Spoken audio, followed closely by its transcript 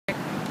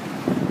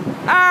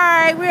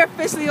Alright, we're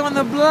officially on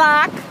the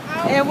block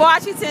in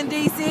Washington,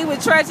 D.C.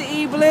 with Treasure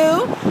E.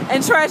 Blue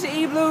and Treasure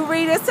E. Blue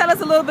readers. Tell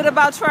us a little bit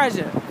about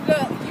Treasure.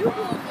 Look, you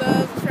who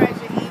love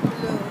Treasure E.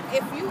 Blue,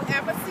 if you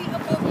ever see a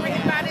book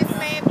written by this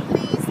man,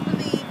 please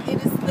believe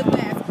it is the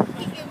best.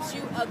 He gives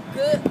you a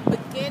good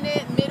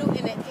beginning, middle, and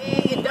an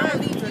end. It don't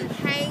leave you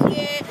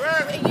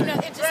hanging. You know,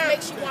 it just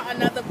makes you want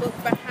another book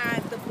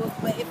behind the book.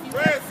 But if you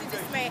ever see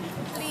this man,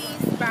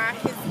 please buy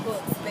his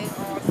books. They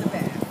are the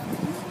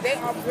best. They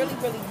are really,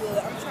 really good.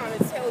 I'm trying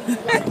to tell you.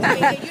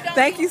 Like, you don't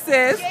Thank you,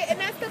 sis. Yeah, and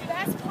that's the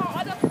best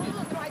part of the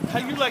book. Like,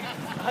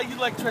 How you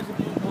like Treasure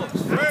Blue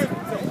books?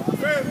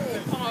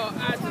 Oh,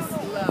 I just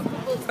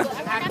love books.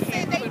 I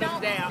can't put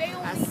them down.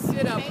 I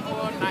sit up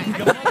all night. I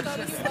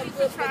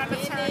keep trying to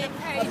turn the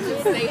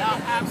pages. They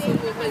are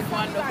absolutely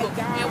wonderful.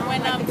 And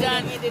when I'm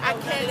done, I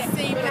can't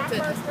seem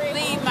to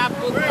leave my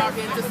bookmark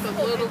in just a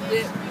little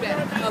bit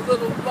better, a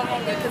little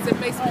longer, because it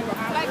makes me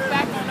reflect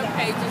back on the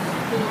pages.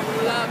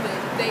 Love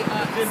it. They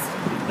are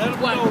Let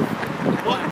them wonderful. know